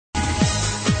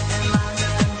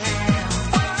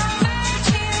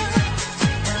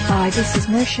Hi, this is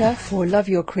Marisha for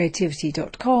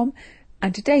loveyourcreativity.com,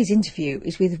 and today's interview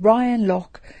is with Ryan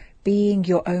Lock, Being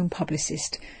Your Own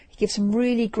Publicist. He gives some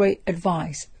really great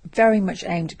advice, very much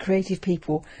aimed at creative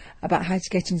people, about how to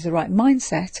get into the right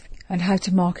mindset and how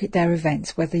to market their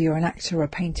events, whether you're an actor, a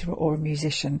painter or a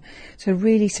musician. So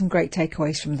really some great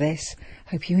takeaways from this.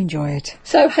 Hope you enjoy it.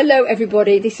 So hello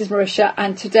everybody, this is Marisha,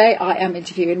 and today I am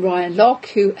interviewing Ryan Lock,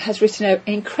 who has written an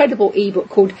incredible ebook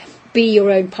called Be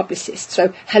Your Own Publicist.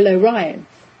 So hello Ryan.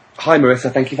 Hi Marissa,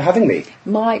 thank you for having me.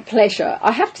 My pleasure.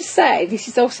 I have to say, this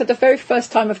is also the very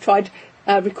first time I've tried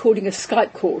recording a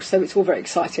Skype call, so it's all very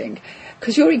exciting.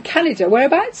 Because you're in Canada,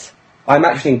 whereabouts? I'm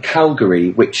actually in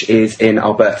Calgary, which is in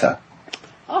Alberta.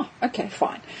 Oh, okay,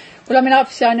 fine. Well, I mean,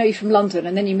 obviously I know you're from London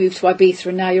and then you moved to Ibiza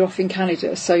and now you're off in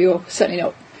Canada, so you're certainly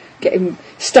not getting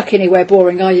stuck anywhere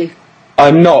boring, are you?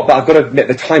 I'm not, but I've got to admit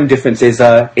the time difference is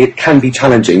it can be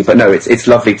challenging. But no, it's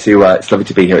lovely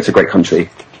to be here. It's a great country.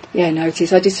 Yeah, no, it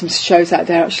is. I did some shows out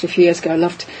there actually a few years ago. I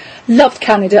loved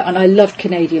Canada, and I loved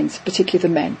Canadians, particularly the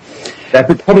men. They're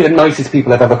probably the nicest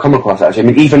people I've ever come across. Actually,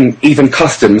 I mean, even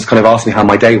customs kind of asked me how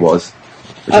my day was,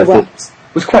 which I thought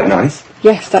was quite nice.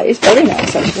 Yes, that is very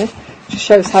nice actually. Just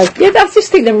shows how. Yeah, I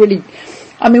just think they're really.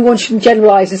 I mean, one shouldn't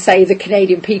generalise and say the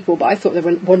Canadian people, but I thought they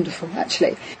were wonderful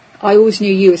actually. I always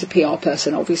knew you as a PR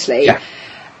person, obviously. Yeah.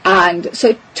 And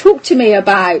so talk to me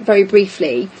about, very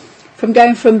briefly, from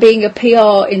going from being a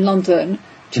PR in London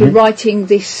to writing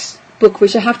this book,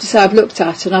 which I have to say I've looked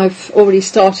at and I've already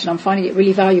started. I'm finding it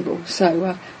really valuable.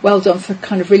 So well done for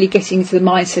kind of really getting into the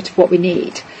mindset of what we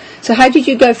need. So how did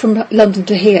you go from London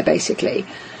to here, basically?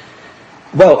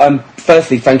 Well,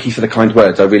 firstly, thank you for the kind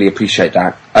words. I really appreciate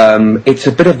that. It's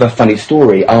a bit of a funny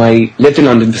story. I lived in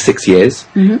London for 6 years.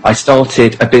 I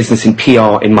started a business in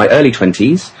PR in my early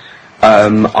 20s.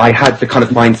 I had the kind of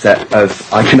mindset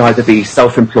of I can either be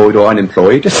self-employed or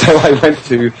unemployed, so I went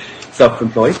to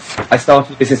self-employed. I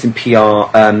started a business in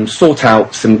PR, sought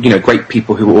out some, great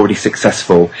people who were already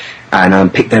successful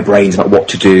and picked their brains about what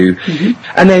to do.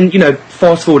 And then,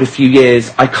 fast forward a few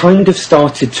years, I kind of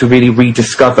started to really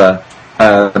rediscover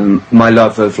my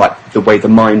love of like the way the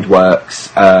mind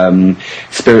works,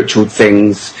 spiritual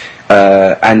things,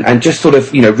 and just sort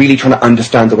of really trying to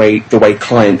understand the way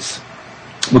clients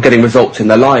were getting results in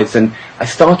their lives. And I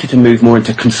started to move more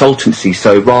into consultancy.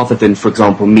 So rather than, for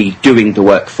example, me doing the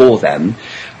work for them,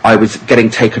 I was getting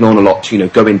taken on a lot to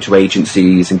go into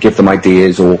agencies and give them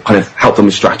ideas or kind of help them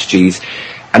with strategies.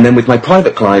 And then with my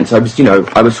private clients, I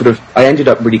ended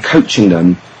up really coaching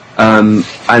them,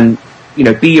 and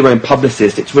be your own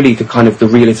publicist. It's really the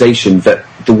realization that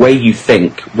the way you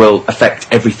think will affect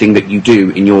everything that you do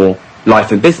in your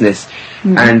life and business.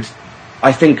 And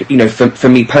I think, for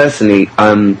me personally,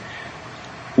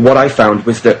 what I found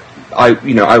was that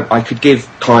I could give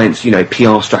clients,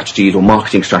 PR strategies or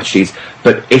marketing strategies,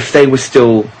 but if they were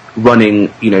still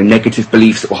running, negative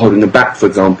beliefs that were holding them back, for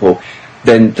example,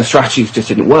 then the strategies just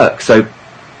didn't work. So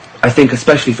I think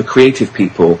especially for creative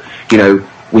people,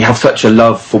 we have such a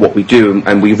love for what we do,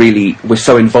 and we're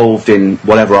so involved in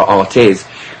whatever our art is.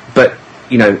 But,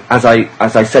 as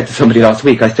I said to somebody last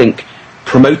week, I think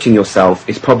promoting yourself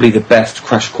is probably the best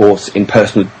crash course in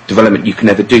personal development you can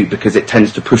ever do, because it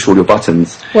tends to push all your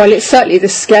buttons. Well, it's certainly the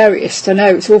scariest. I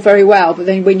know it's all very well, but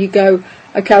then when you go,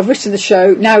 okay, I've written the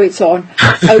show, now it's on.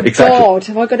 Oh, exactly. God,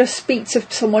 have I got to speak to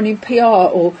someone in PR,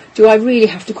 or do I really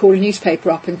have to call a newspaper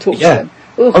up and talk to them?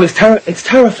 Ugh. Oh, it's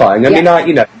terrifying. I mean,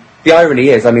 the irony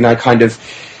is, not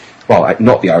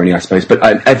the irony, I suppose, but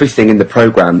everything in the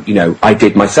programme, I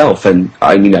did myself, and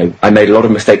I made a lot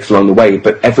of mistakes along the way,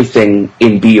 but everything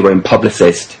in Be Your Own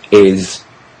Publicist is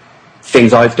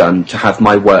things I've done to have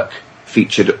my work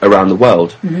featured around the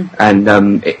world. And,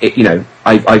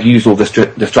 I've used all the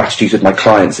strategies with my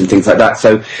clients and things like that.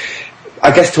 So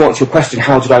I guess to answer your question,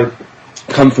 how did I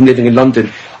come from living in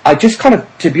London? I just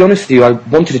to be honest with you, I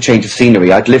wanted to change the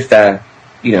scenery. I'd lived there,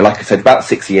 like I said, about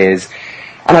 6 years.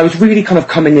 And I was really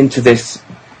coming into this,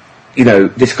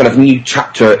 this new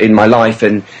chapter in my life,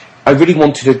 and I really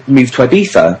wanted to move to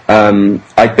Ibiza.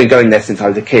 I'd been going there since I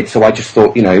was a kid, so I just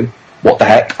thought, what the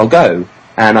heck, I'll go.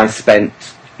 And I spent,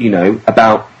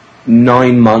 about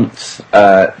 9 months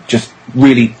just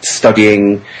really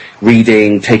studying,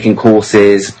 reading, taking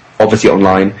courses, obviously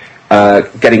online,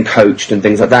 getting coached and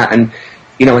things like that. And,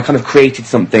 I created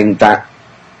something that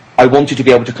I wanted to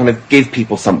be able to give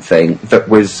people something that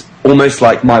was almost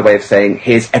like my way of saying,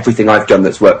 here's everything I've done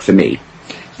that's worked for me.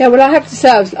 Yeah, well, I have to say,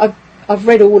 I've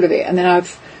read all of it, and then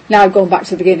I've gone back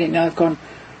to the beginning, and I've gone,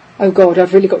 oh God,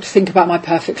 I've really got to think about my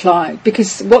perfect client,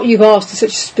 because what you've asked are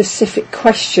such specific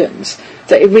questions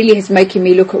that it really is making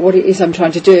me look at what it is I'm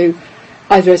trying to do.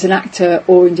 either as an actor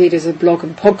or indeed as a blog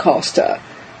and podcaster,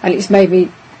 and it's made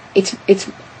me, it's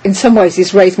in some ways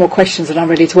it's raised more questions than I'm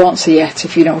ready to answer yet,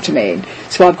 if you know what I mean.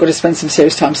 So I've got to spend some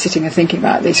serious time sitting and thinking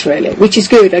about this, really, which is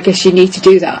good. I guess you need to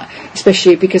do that,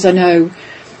 especially because I know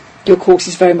your course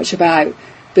is very much about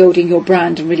building your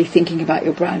brand and really thinking about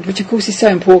your brand, which of course is so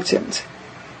important.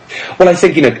 Well, I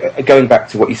think, going back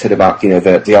to what you said about,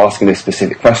 the asking the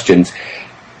specific questions,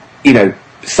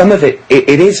 some of it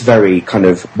is very kind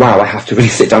of, wow, I have to really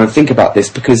sit down and think about this,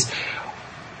 because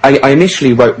I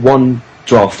initially wrote one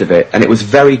draft of it, and it was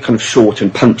very kind of short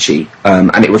and punchy,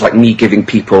 and it was like me giving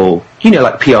people,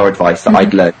 like PR advice that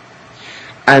I'd learned.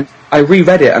 And I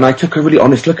reread it, and I took a really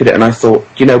honest look at it, and I thought,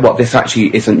 you know what, this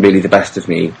actually isn't really the best of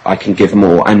me. I can give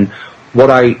more. And what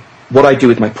I do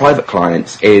with my private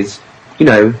clients is,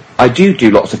 I do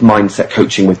lots of mindset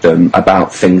coaching with them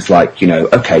about things like,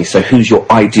 okay, so who's your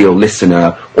ideal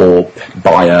listener or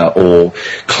buyer or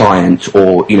client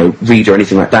or, reader,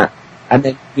 anything like that. And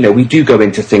then, we do go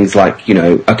into things like,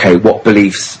 okay, what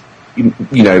beliefs,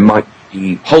 might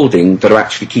be holding that are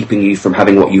actually keeping you from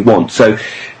having what you want. So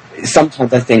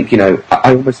sometimes I think, I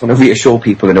almost want to reassure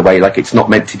people in a way, like it's not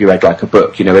meant to be read like a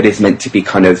book. It is meant to be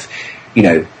kind of,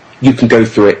 you can go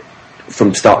through it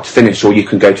from start to finish, or you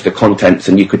can go to the contents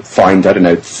and you could find, I don't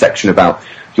know, a section about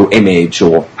your image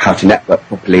or how to network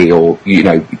properly, or,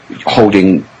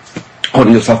 holding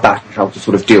yourself back and how to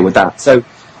sort of deal with that. So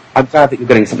I'm glad that you're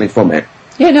getting something from it.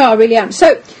 Yeah, no, I really am.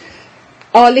 So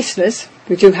our listeners,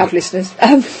 we do have listeners,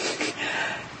 I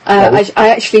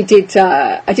actually did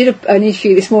an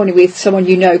interview this morning with someone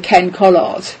Ken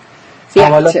Collard, the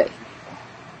actor.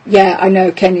 Yeah, I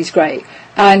know, Ken is great.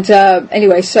 And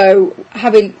anyway, so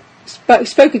having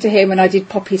spoken to him, and I did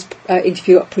pop his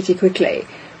interview up pretty quickly.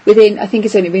 Within, I think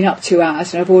it's only been up 2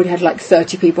 hours, and I've already had like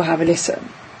 30 people have a listen.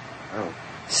 Oh.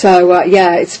 So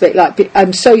it's a bit like,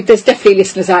 so there's definitely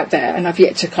listeners out there, and I've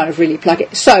yet to kind of really plug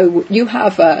it. So you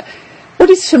have, what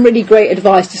is some really great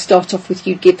advice to start off with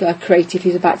you'd give a creative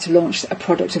who's about to launch a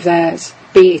product of theirs,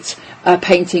 be it a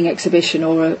painting exhibition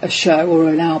or a show or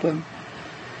an album?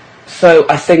 So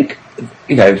I think,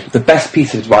 the best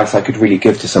piece of advice I could really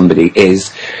give to somebody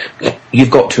is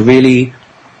you've got to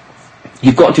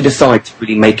decide to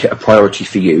really make it a priority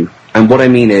for you. And what I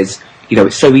mean is,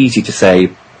 it's so easy to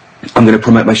say, I'm going to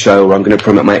promote my show, or I'm going to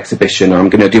promote my exhibition, or I'm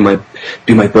going to do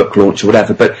my book launch or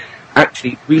whatever, but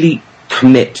actually really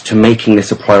commit to making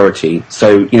this a priority.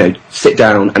 So, sit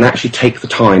down and actually take the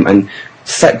time and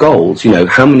set goals.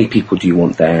 How many people do you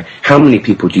want there? How many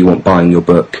people do you want buying your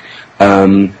book?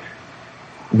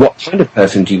 What kind of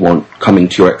person do you want coming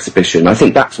to your exhibition? I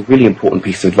think that's a really important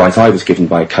piece of advice I was given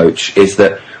by a coach, is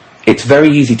that it's very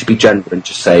easy to be general and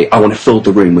just say, I want to fill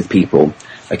the room with people,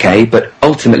 okay? But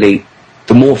ultimately,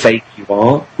 the more vague you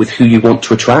are with who you want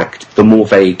to attract, the more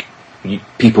vague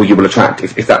people you will attract,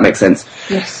 if that makes sense.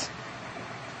 Yes.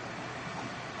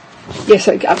 Yes,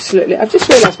 absolutely. I've just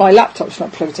realised my laptop's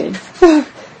not plugged in.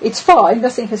 It's fine,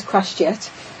 nothing has crashed yet.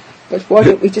 But why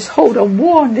don't we just hold on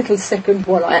one little second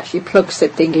while I actually plug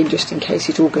said thing in, just in case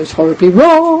it all goes horribly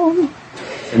wrong.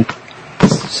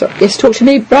 So, yes, talk to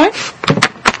me, Brian.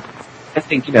 I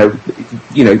think,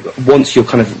 once you're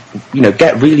kind of,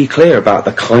 get really clear about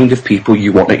the kind of people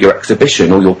you want at your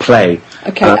exhibition or your play.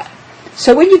 Okay.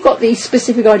 So when you've got the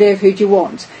specific idea of who do you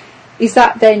want, is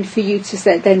that then for you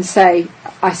to then say,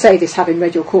 I say this having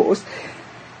read your course,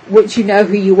 once you know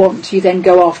who you want, you then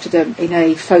go after them in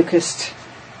a focused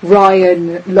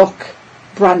Ryan Lock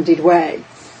branded way?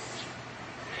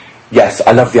 Yes,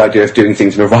 I love the idea of doing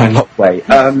things in a Ryan Lock way.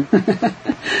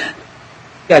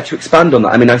 Yeah, to expand on that,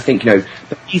 I mean, I think, the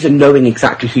reason knowing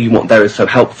exactly who you want there is so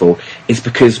helpful is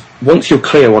because once you're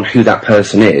clear on who that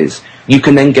person is, you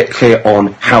can then get clear on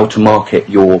how to market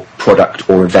your product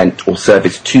or event or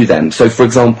service to them. So, for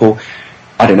example,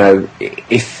 I don't know,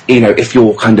 if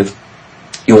your kind of,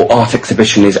 your art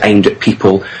exhibition is aimed at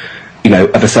people,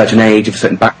 of a certain age, of a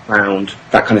certain background,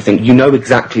 that kind of thing, you know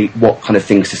exactly what kind of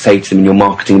things to say to them in your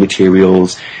marketing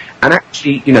materials. And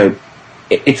actually,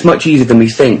 it's much easier than we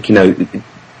think.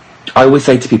 I always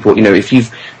say to people,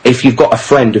 if you've got a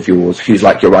friend of yours who's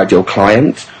like your ideal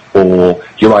client or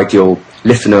your ideal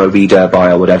listener, reader,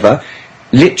 buyer, whatever,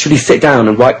 literally sit down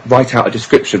and write out a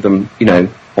description of them,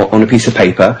 on a piece of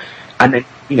paper, and then,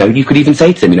 you could even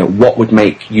say to them, what would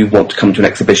make you want to come to an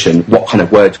exhibition? What kind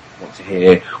of words would you want to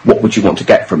hear? What would you want to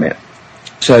get from it?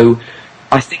 So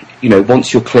I think,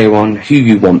 once you're clear on who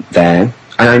you want there,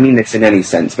 and I mean this in any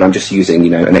sense, but I'm just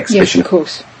using, an exhibition. Yes, of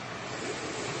course.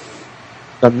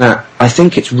 Done that, I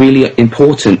think it's really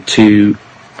important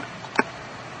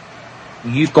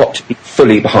you've got to be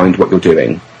fully behind what you're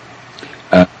doing.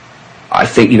 I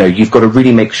think, you've got to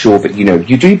really make sure that,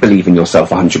 you do believe in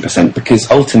yourself 100%, because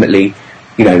ultimately,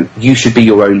 you should be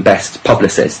your own best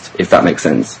publicist, if that makes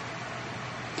sense.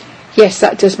 Yes,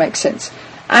 that does make sense.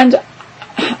 And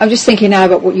I'm just thinking now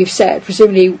about what you've said.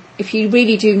 Presumably, if you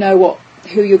really do know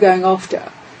who you're going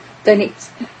after, then it's,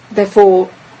 therefore,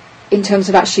 in terms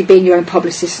of actually being your own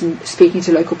publicist and speaking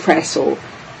to local press or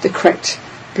the correct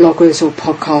bloggers or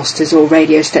podcasters or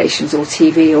radio stations or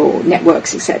TV or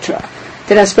networks, etc.,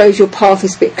 then I suppose your path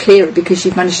is a bit clearer, because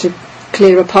you've managed to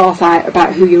clear a path out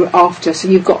about who you're after. So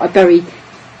you've got a very,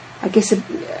 I guess,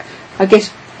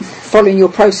 following your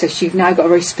process, you've now got a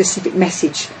very specific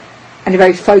message and a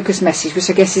very focused message, which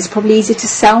I guess is probably easier to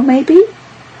sell, maybe?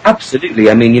 Absolutely.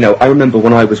 I mean, I remember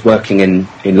when I was working in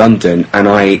London, and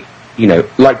I,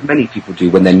 like many people do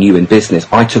when they're new in business,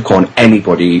 I took on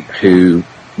anybody who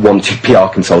wanted PR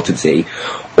consultancy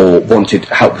or wanted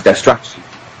help with their strategy.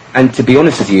 And to be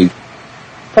honest with you,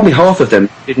 probably half of them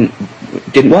didn't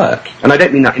work. And I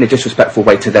don't mean that in a disrespectful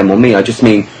way to them or me. I just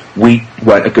mean we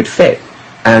weren't a good fit.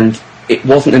 And it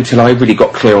wasn't until I really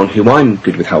got clear on who I'm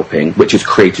good with helping, which is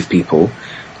creative people,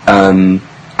 and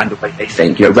the way they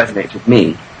think, resonates with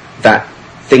me, that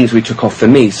things really took off for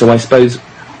me. So I suppose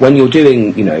when you're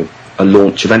doing, a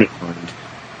launch of any kind,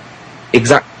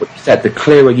 exactly what you said, the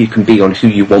clearer you can be on who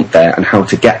you want there and how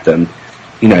to get them,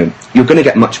 you're going to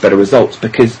get much better results,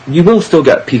 because you will still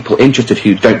get people interested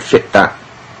who don't fit that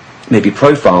maybe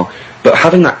profile, but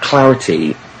having that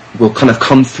clarity will kind of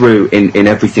come through in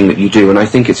everything that you do, and I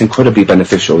think it's incredibly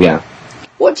beneficial. Yeah.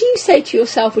 What do you say to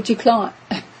yourself or to your client?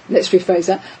 Let's rephrase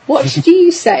that. What do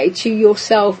you say to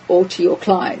yourself or to your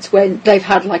clients when they've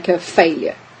had like a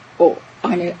failure? Or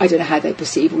I don't know how they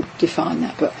perceive or define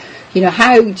that, but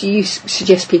how do you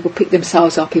suggest people pick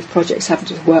themselves up if projects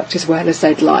haven't worked as well as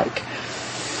they'd like?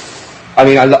 I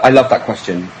mean, I love that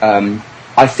question.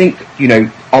 I think,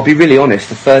 I'll be really honest,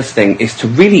 the first thing is to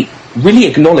really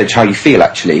acknowledge how you feel,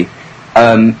 actually.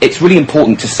 It's really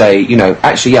important to say,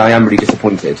 actually, yeah, I am really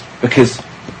disappointed, because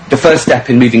the first step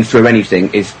in moving through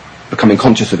anything is becoming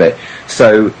conscious of it.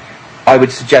 So I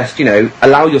would suggest,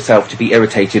 allow yourself to be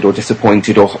irritated or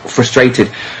disappointed or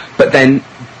frustrated, but then,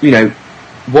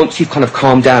 once you've kind of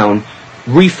calmed down,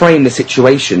 reframe the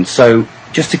situation. So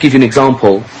just to give you an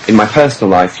example, in my personal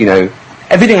life,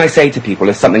 everything I say to people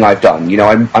is something I've done.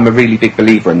 I'm a really big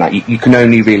believer in that. You can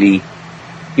only really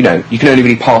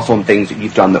pass on things that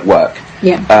you've done that work.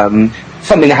 Yeah.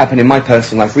 Something that happened in my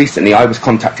personal life recently, I was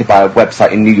contacted by a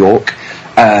website in New York,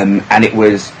 and it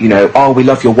was, oh, we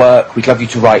love your work, we'd love you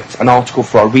to write an article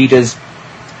for our readers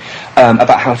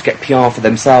about how to get PR for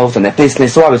themselves and their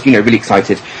business. So I was, really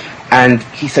excited. And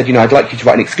he said, I'd like you to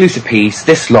write an exclusive piece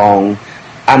this long.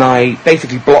 And I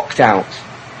basically blocked out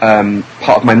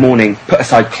part of my morning, put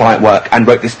aside client work, and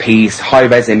wrote this piece,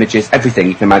 high-res images, everything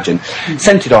you can imagine.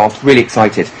 Sent it off, really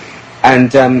excited.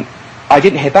 And I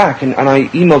didn't hear back, and I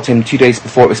emailed him 2 days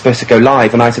before it was supposed to go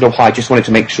live, and I said, oh, hi, I just wanted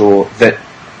to make sure that,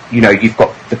 you've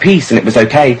got the piece and it was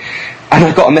okay. And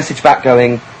I got a message back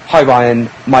going, hi, Ryan,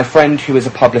 my friend who is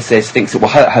a publicist thinks it will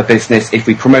hurt her business if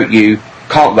we promote you,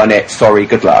 can't run it, sorry,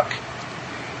 good luck.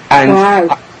 And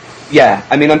wow. Yeah,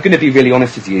 I mean, I'm going to be really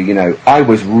honest with you, I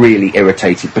was really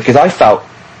irritated, because I felt,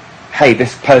 hey,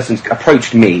 this person's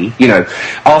approached me,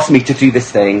 asked me to do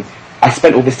this thing, I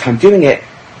spent all this time doing it,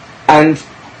 and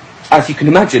as you can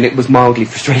imagine, it was mildly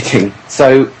frustrating.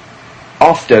 So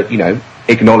after,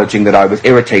 acknowledging that I was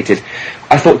irritated,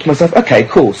 I thought to myself, okay,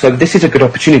 cool, so this is a good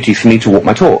opportunity for me to walk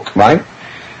my talk, right?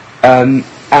 And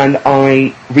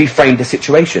I reframed the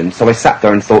situation. So I sat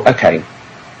there and thought, okay,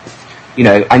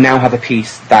 I now have a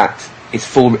piece that is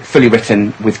fully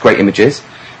written with great images.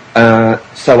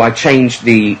 So I changed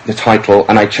the title,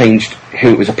 and I changed who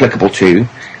it was applicable to,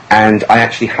 and I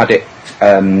actually had it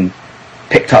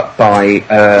picked up by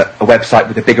a website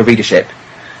with a bigger readership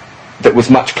that was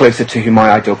much closer to who my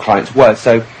ideal clients were.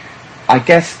 So I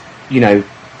guess,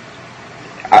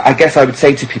 I guess I would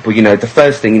say to people, the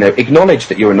first thing, acknowledge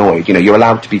that you're annoyed. You're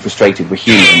allowed to be frustrated. We're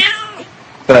human.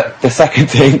 But the second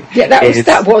thing, yeah,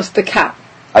 that was the cat.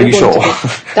 Are you sure?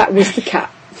 That was the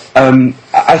cat.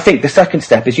 I think the second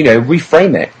step is,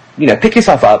 reframe it. Pick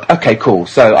yourself up. Okay, cool.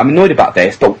 So I'm annoyed about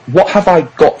this, but what have I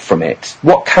got from it?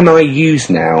 What can I use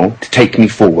now to take me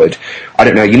forward? I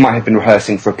don't know. You might have been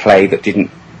rehearsing for a play that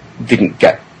didn't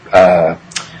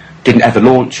ever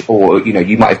launch, or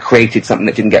you might have created something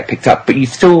that didn't get picked up, but you've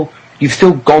still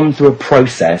gone through a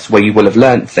process where you will have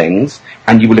learnt things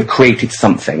and you will have created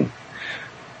something.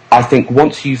 I think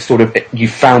once you've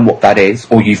found what that is,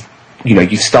 or you've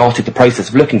started the process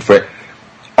of looking for it,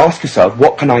 ask yourself,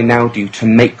 what can I now do to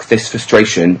make this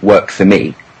frustration work for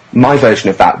me? My version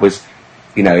of that was,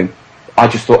 I I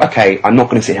just thought, okay, I'm not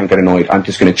going to sit here and get annoyed. I'm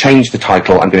just going to change the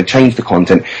title. I'm going to change the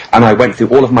content. And I went through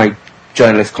all of my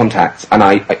journalist contacts and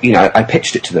I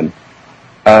pitched it to them.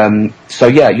 So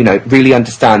yeah, really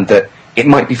understand that it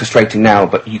might be frustrating now,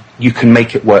 but you can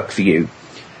make it work for you.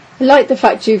 I like the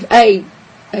fact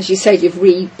as you said, you've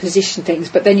repositioned things,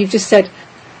 but then you've just said,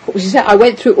 what was you say? I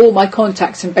went through all my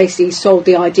contacts and basically sold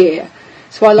the idea.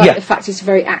 So I like the fact it's a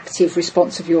very active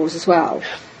response of yours as well.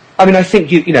 I mean, I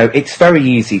think, it's very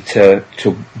easy to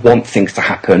want things to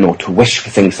happen or to wish for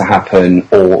things to happen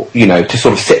or, to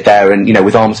sort of sit there and,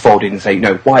 with arms folded and say,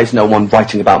 why is no one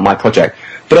writing about my project?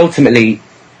 But ultimately,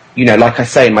 like I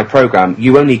say in my program,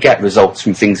 you only get results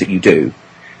from things that you do.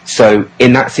 So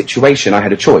in that situation, I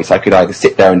had a choice. I could either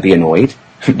sit there and be annoyed,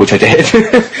 which I did.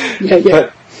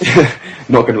 But,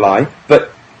 not going to lie.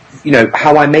 But,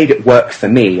 how I made it work for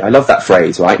me, I love that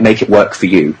phrase, right? Make it work for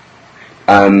you.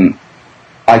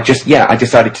 I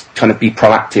decided to kind of be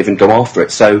proactive and go after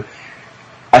it. So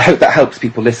I hope that helps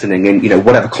people listening in,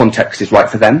 whatever context is right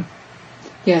for them.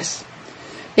 Yes.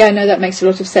 Yeah, no, that makes a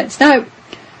lot of sense. Now,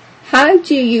 how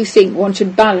do you think one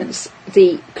should balance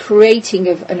the creating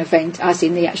of an event, as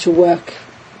in the actual work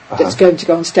that's going to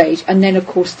go on stage, and then, of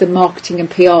course, the marketing and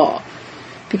PR?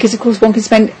 Because, of course, one can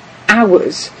spend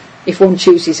hours if one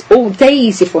chooses, or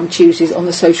days if one chooses, on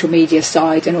the social media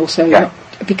side, and also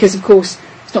because, of course,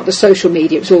 it's not the social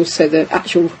media, it's also the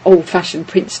actual old-fashioned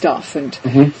print stuff. And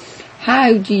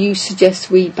how do you suggest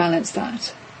we balance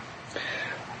that?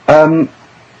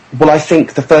 Well, I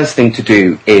think the first thing to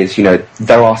do is,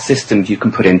 there are systems you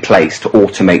can put in place to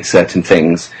automate certain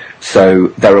things. So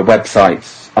there are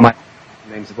websites. Am I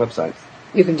names of websites?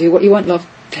 You can do what you want, love.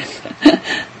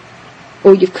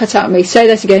 Or you've cut out on me. Say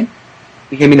that again.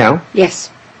 You hear me now?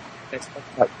 Yes. There's a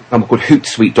website, for example, called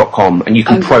Hootsuite.com, and you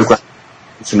can program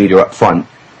social media up front.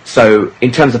 So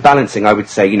in terms of balancing, I would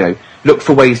say, look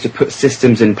for ways to put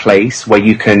systems in place where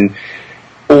you can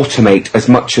automate as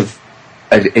much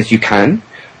as you can.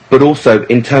 But also,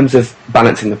 in terms of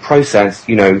balancing the process,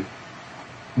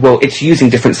 it's using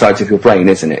different sides of your brain,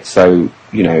 isn't it? So,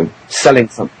 selling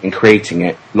something and creating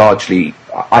it largely,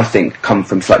 I think, come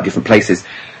from slightly different places.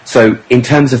 So, in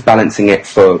terms of balancing it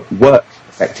for work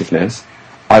effectiveness,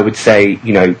 I would say,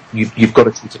 you've got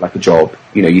to treat it like a job.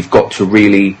 You've got to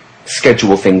really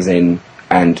schedule things in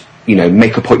and,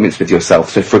 make appointments with yourself.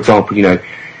 So, for example,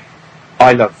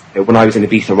 I love, when I was in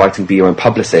Ibiza writing Be Your Own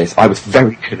Publicist, I was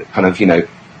very good at kind of,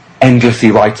 endlessly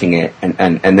writing it and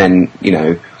then,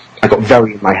 I got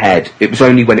very in my head. It was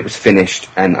only when it was finished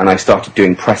and I started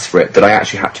doing press for it that I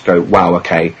actually had to go, wow,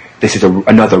 okay, this is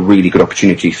another really good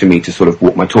opportunity for me to sort of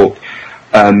walk my talk.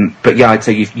 But yeah, I'd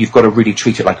say you've got to really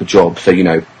treat it like a job. So,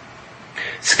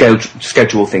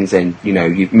 schedule things in,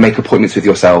 you make appointments with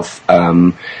yourself.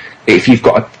 If you've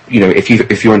got,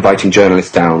 if you're inviting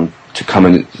journalists down to come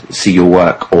and see your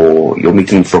work or you're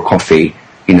meeting them for a coffee,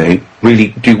 really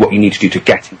do what you need to do to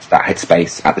get into that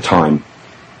headspace at the time.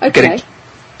 Okay.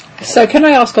 So can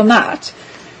I ask on that?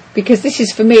 Because this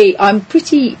is, for me, I've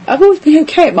always been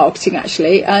okay at marketing,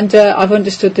 actually, and I've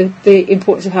understood the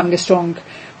importance of having a strong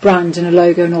brand and a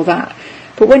logo and all that.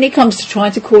 But when it comes to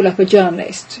trying to call up a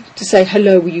journalist to say,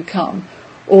 hello, will you come?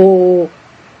 Or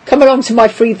come along to my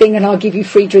free thing and I'll give you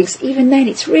free drinks. Even then,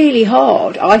 it's really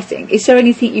hard, I think. Is there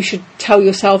anything you should tell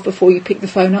yourself before you pick the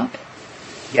phone up?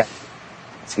 Yeah.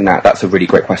 That's a really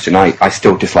great question. I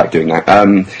still dislike doing that.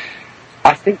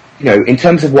 I think, in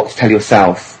terms of what to tell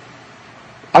yourself,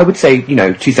 I would say,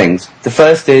 two things. The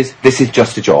first is, this is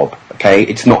just a job, okay?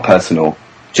 It's not personal.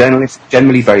 Journalists are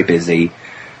generally very busy.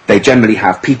 They generally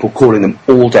have people calling them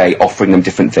all day, offering them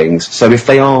different things. So if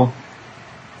they are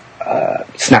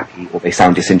snappy or they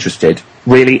sound disinterested,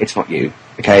 really, it's not you,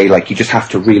 okay? Like, you just have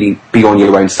to really be on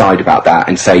your own side about that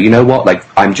and say, you know what, like,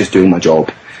 I'm just doing my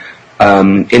job.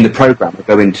 In the program, I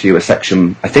go into a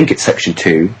section, I think it's section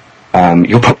 2,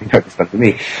 you'll probably know this better than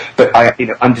me, but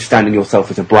understanding yourself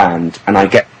as a brand, and I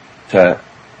get to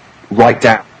write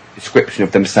down a description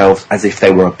of themselves as if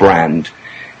they were a brand.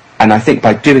 And I think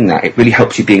by doing that, it really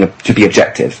helps you to be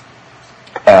objective.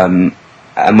 And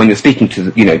when you're speaking to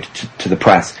the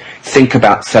press, think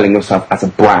about selling yourself as a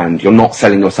brand. You're not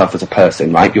selling yourself as a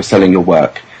person, right? You're selling your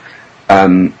work.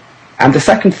 And the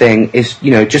second thing is,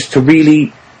 just to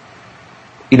really,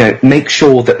 make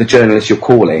sure that the journalist you're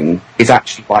calling is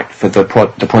actually right for the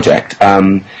project.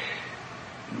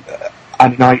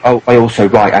 I also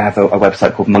write. I have a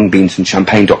website called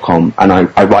mungbeansandchampagne.com, and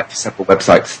I write for several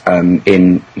websites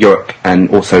in Europe and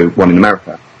also one in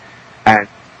America. And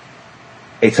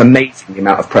it's amazing the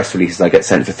amount of press releases I get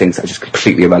sent for things that are just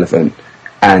completely irrelevant.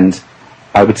 And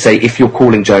I would say, if you're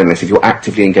calling journalists, if you're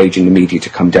actively engaging the media to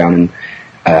come down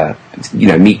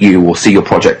meet you or see your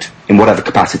project in whatever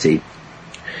capacity,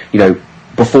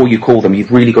 before you call them,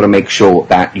 you've really got to make sure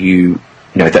that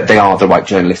that they are the right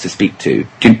journalist to speak to.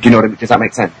 Do you know what I mean? Does that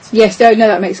make sense? Yes, no,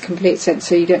 that makes complete sense.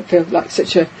 So you don't feel like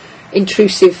such a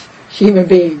intrusive human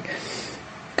being.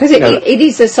 Because it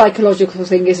is a psychological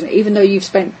thing, isn't it? Even though you've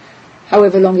spent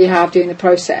however long you have doing the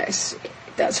process,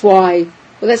 that's why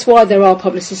there are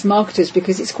publicist marketers,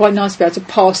 because it's quite nice to be able to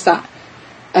pass that,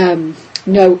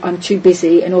 no, I'm too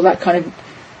busy, and all that kind of,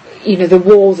 the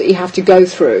wall that you have to go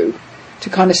through to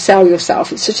kind of sell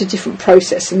yourself. It's such a different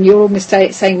process, and you're almost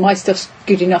saying my stuff's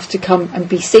good enough to come and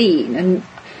be seen. And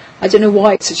I don't know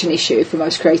why it's such an issue for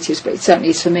most creatives, but it certainly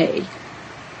is for me.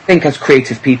 I think as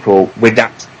creative people, we're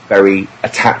that very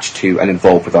attached to and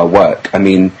involved with our work. I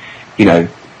mean,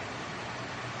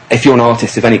 if you're an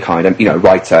artist of any kind,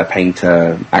 writer,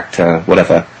 painter, actor,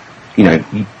 whatever,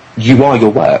 you are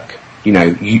your work.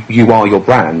 You are your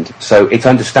brand. So it's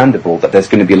understandable that there's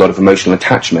going to be a lot of emotional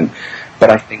attachment. But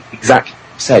I think, exactly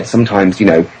like you said, sometimes,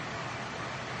 the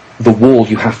wall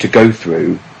you have to go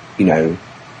through, journalists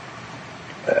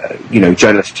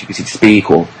are too busy to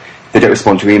speak, or they don't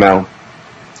respond to email,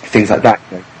 things like that.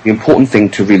 The important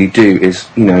thing to really do is,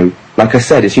 like I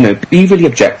said, is, be really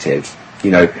objective.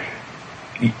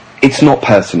 It's not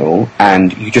personal,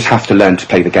 and you just have to learn to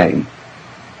play the game.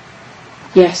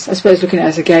 Yes, I suppose looking at it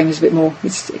as a game is a bit more...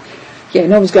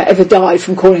 no one's going to ever die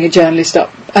from calling a journalist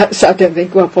up. So I don't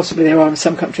think... Well, possibly there are in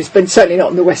some countries, but certainly not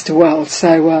in the Western world.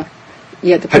 So,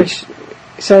 the British...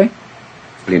 Sorry?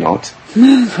 Hopefully not.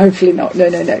 Hopefully not.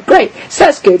 No. Great. So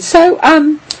that's good. So,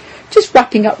 just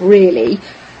wrapping up, really...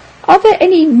 Are there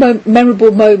any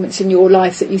memorable moments in your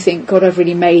life that you think, God, I've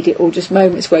really made it, or just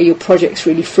moments where your projects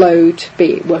really flowed,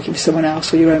 be it working for someone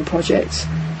else or your own projects?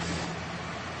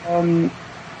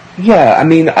 Yeah, I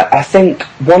mean, I think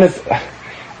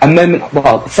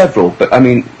several, but I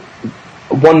mean,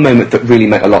 one moment that really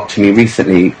meant a lot to me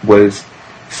recently was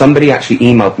somebody actually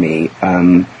emailed me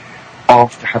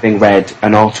after having read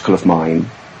an article of mine,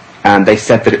 and they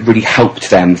said that it really helped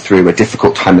them through a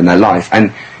difficult time in their life.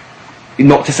 And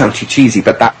not to sound too cheesy,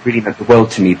 but that really meant the world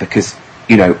to me, because,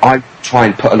 I try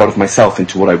and put a lot of myself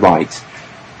into what I write.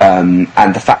 And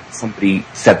the fact that somebody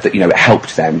said that, it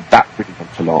helped them, that really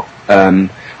meant a lot.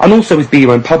 And also with Be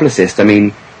Your Own Publicist, I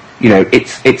mean,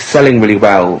 it's selling really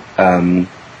well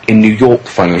in New York,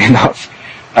 funnily enough.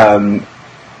 And,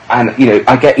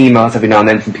 I get emails every now and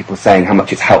then from people saying how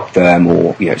much it's helped them,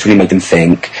 or, it's really made them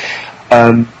think.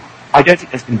 I don't think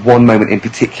there's been one moment in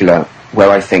particular where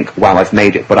I think, wow, I've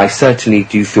made it, but I certainly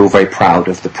do feel very proud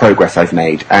of the progress I've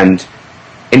made. And,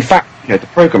 in fact, the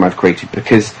program I've created,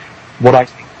 because what I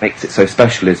think makes it so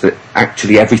special is that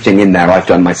actually everything in there I've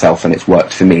done myself, and it's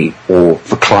worked for me or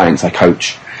for clients I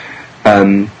coach.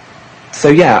 So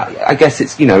yeah, I guess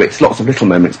it's it's lots of little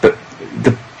moments, but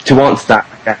to answer that,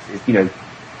 I guess is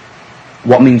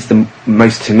what means the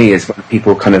most to me is when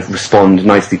people kind of respond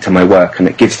nicely to my work and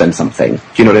it gives them something. Do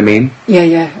you know what I mean?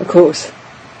 Yeah, of course.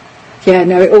 Yeah,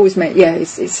 no, it always makes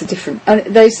it's a different, and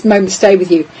those moments stay with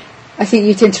you. I think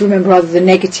you tend to remember rather the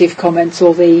negative comments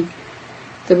or the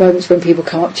moments when people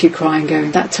come up to you crying,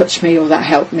 going, that touched me, or that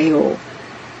helped me, or,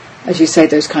 as you say,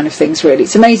 those kind of things, really.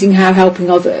 It's amazing how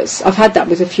helping others... I've had that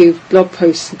with a few blog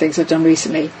posts and things I've done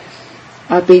recently.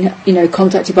 I've been,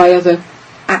 contacted by other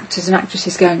actors and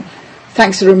actresses going,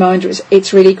 thanks for the reminder,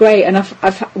 it's really great. And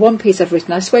I've one piece I've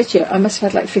written, I swear to you, I must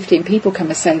have had like 15 people come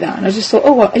and say that. And I just thought,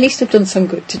 oh, well, at least I've done some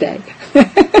good today.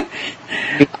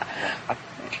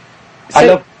 I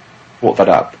love brought that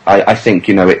up. I think,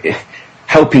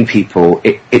 helping people,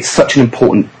 it's such an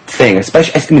important thing,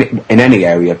 especially in any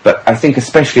area, but I think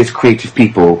especially as creative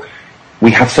people,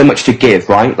 we have so much to give,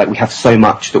 right? Like, we have so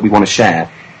much that we want to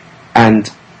share. And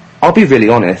I'll be really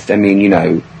honest, I mean,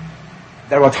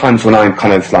 there are times when I'm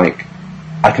kind of like,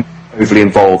 I can be overly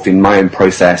involved in my own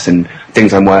process and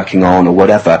things I'm working on or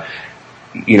whatever.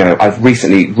 I've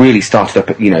recently really started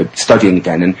up, studying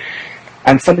again,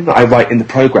 and something that I write in the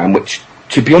program, which,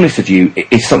 to be honest with you,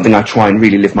 is something I try and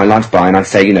really live my life by. And I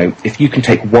say, if you can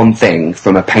take one thing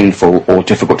from a painful or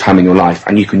difficult time in your life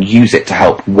and you can use it to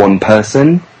help one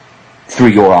person through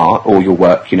your art or your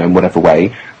work, in whatever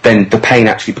way, then the pain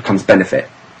actually becomes benefit.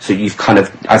 So you've kind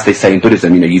of, as they say in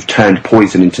Buddhism, you've turned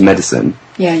poison into medicine.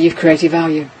 Yeah, you've created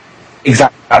value.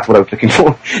 Exactly, that's what I was looking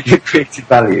for. You've created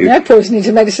value. Yeah, poison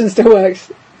into medicine still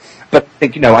works. But I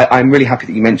think, I'm really happy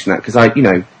that you mentioned that, because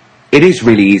it is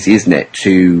really easy, isn't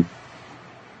it,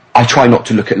 I try not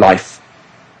to look at life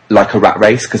like a rat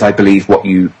race, because I believe what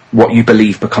you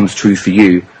believe becomes true for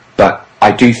you. But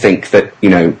I do think that,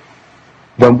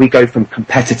 when we go from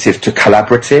competitive to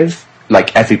collaborative,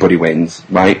 like, everybody wins,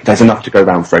 right? There's enough to go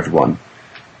around for everyone.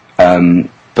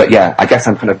 But yeah, I guess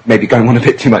I'm kind of maybe going on a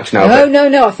bit too much now.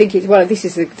 No. I think this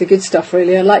is the good stuff,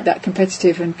 really. I like that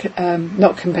competitive and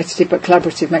not competitive, but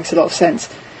collaborative makes a lot of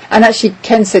sense. And actually,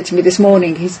 Ken said to me this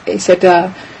morning, he said,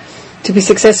 to be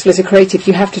successful as a creative,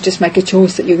 you have to just make a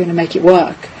choice that you're going to make it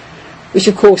work. Which,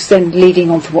 of course, then leading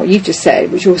on from what you've just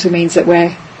said, which also means that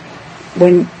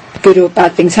when good or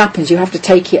bad things happen, you have to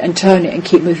take it and turn it and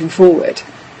keep moving forward.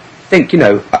 I think,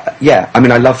 I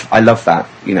mean, I love that,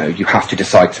 you have to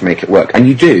decide to make it work. And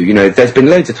you do, there's been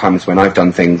loads of times when I've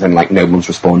done things and like no one's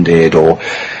responded, or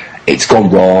it's gone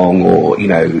wrong, or,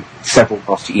 several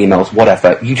nasty emails,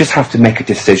 whatever. You just have to make a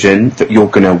decision that you're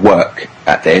going to work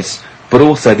at this, but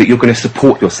also that you're going to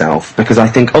support yourself, because I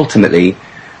think ultimately,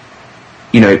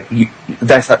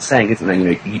 there's that saying, isn't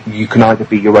there, you can either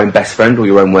be your own best friend or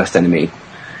your own worst enemy.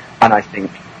 And I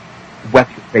think, whether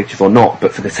you're creative or not,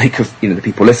 but for the sake of the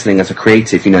people listening, as a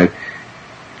creative,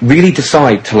 really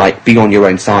decide to be on your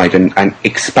own side and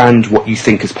expand what you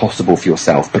think is possible for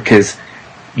yourself, because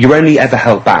you're only ever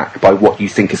held back by what you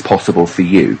think is possible for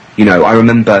you. I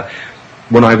remember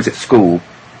when I was at school,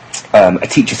 a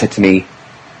teacher said to me,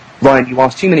 "Ryan, you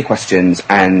ask too many questions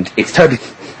and it's totally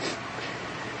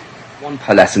one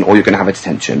per lesson or you're going to have a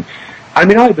detention." I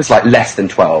mean, I was less than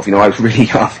 12, I was really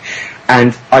young.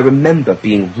 And I remember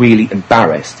being really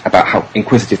embarrassed about how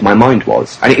inquisitive my mind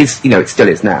was. And it is, it still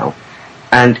is now.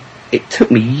 And it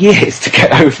took me years to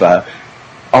get over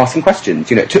asking questions.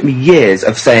 It took me years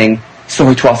of saying,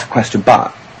 "Sorry to ask a question,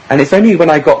 but..." And it's only when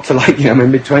I got to my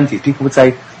mid-20s, people would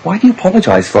say, "Why do you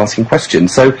apologise for asking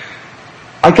questions?" So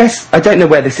I guess, I don't know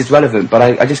where this is relevant, but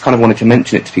I just kind of wanted to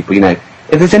mention it to people, if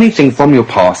there's anything from your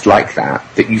past like that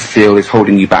you feel is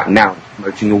holding you back now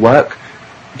promoting your work,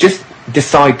 just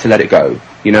decide to let it go.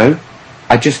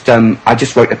 I just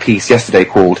wrote a piece yesterday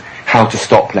called "How to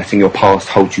Stop Letting Your Past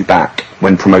Hold You Back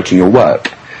When Promoting Your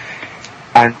Work."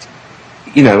 And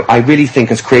I really think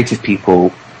as creative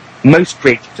people, most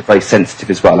creatives are very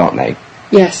sensitive as well, aren't they?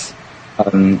 Yes.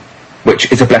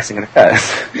 Which is a blessing and a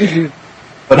curse. Mm-hmm.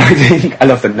 But I think, I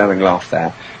love the knowing laugh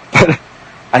there, but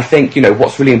I think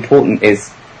what's really important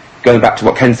is, going back to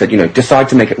what Ken said, decide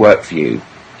to make it work for you.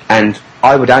 And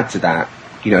I would add to that,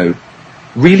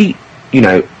 really,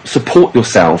 support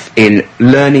yourself in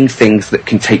learning things that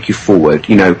can take you forward.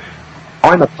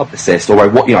 I'm a publicist, or I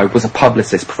was a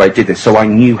publicist before I did this, so I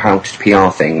knew how to PR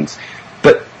things.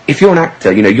 But if you're an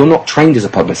actor, you're not trained as a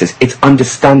publicist. It's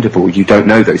understandable you don't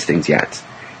know those things yet.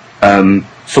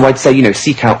 So I'd say,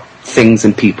 seek out things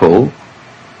and people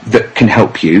that can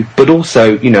help you, but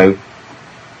also,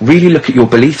 really look at your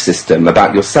belief system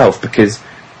about yourself, because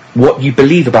what you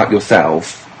believe about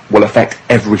yourself will affect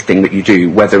everything that you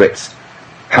do, whether it's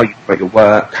how you promote your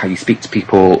work, how you speak to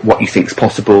people, what you think is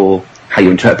possible, how you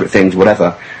interpret things,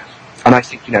 whatever. And I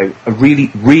think, a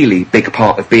really, really big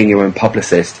part of being your own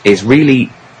publicist is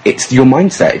really, it's your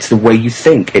mindset, it's the way you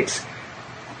think. It's,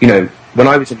 when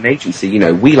I was in an agency,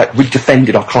 we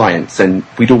defended our clients, and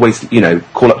we'd always,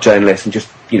 call up journalists and just,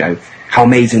 how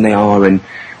amazing they are and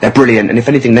they're brilliant. And if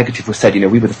anything negative was said,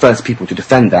 we were the first people to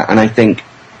defend that. And I think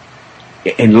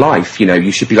in life,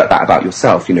 you should be like that about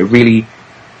yourself, really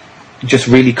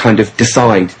kind of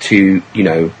decide to,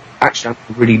 actually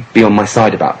really be on my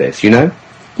side about this,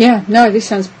 Yeah, no, this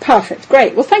sounds perfect.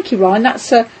 Great. Well, thank you, Ryan.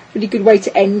 That's a really good way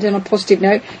to end on a positive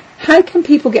note. How can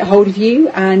people get hold of you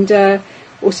and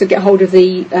also get hold of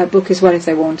the book as well if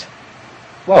they want?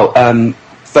 Well,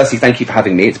 firstly, thank you for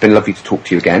having me. It's been lovely to talk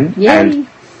to you again. Yay.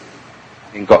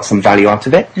 And got some value out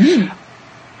of it. You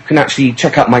can actually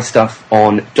check out my stuff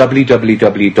on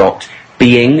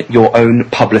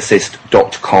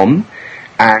www.beingyourownpublicist.com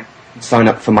and sign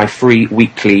up for my free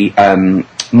weekly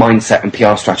mindset and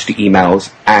PR strategy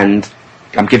emails. And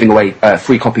I'm giving away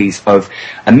free copies of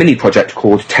a mini project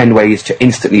called 10 Ways to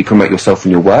Instantly Promote Yourself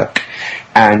and Your Work.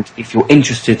 And if you're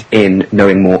interested in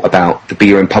knowing more about the Be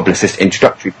Your Own Publicist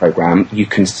Introductory Programme, you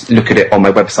can look at it on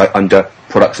my website under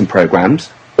Products and Programmes,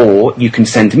 or you can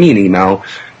send me an email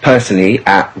personally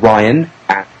at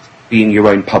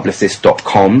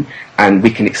ryan@beingyourownpublicist.com, and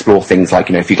we can explore things like,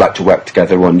 if you'd like to work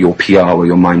together on your PR or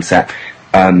your mindset,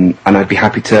 and I'd be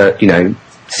happy to,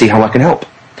 see how I can help.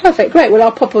 Perfect, great. Well,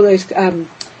 I'll pop all those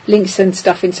links and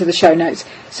stuff into the show notes.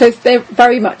 So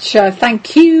very much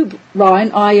thank you,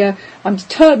 Ryan. I'm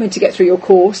determined to get through your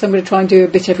course. I'm going to try and do a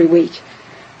bit every week,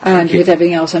 and with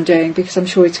everything else I'm doing, because I'm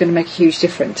sure it's going to make a huge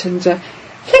difference. And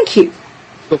thank you.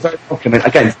 You're very welcome.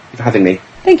 Again, thank you for having me.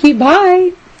 Thank you.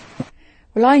 Bye.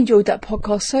 Well, I enjoyed that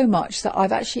podcast so much that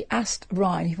I've actually asked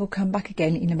Ryan if he'll come back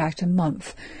again in about a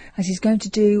month, as he's going to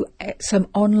do some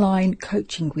online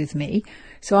coaching with me.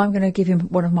 So I'm going to give him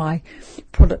one of my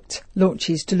product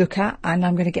launches to look at, and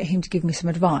I'm going to get him to give me some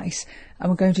advice. And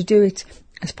we're going to do it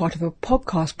as part of a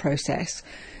podcast process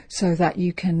so that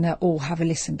you can all have a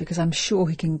listen, because I'm sure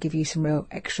he can give you some real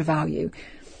extra value.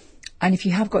 And if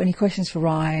you have got any questions for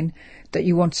Ryan that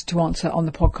you wanted to answer on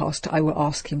the podcast, I will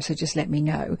ask him. So just let me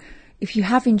know. If you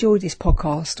have enjoyed this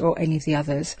podcast or any of the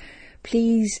others,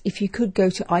 please, if you could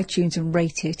go to iTunes and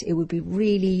rate it, it would be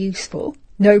really useful.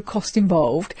 No cost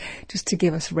involved, just to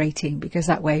give us a rating, because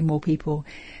that way more people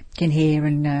can hear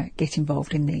and get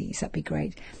involved in these. That'd be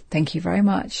great. Thank you very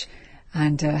much,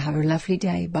 and have a lovely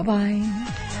day.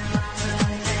 Bye-bye.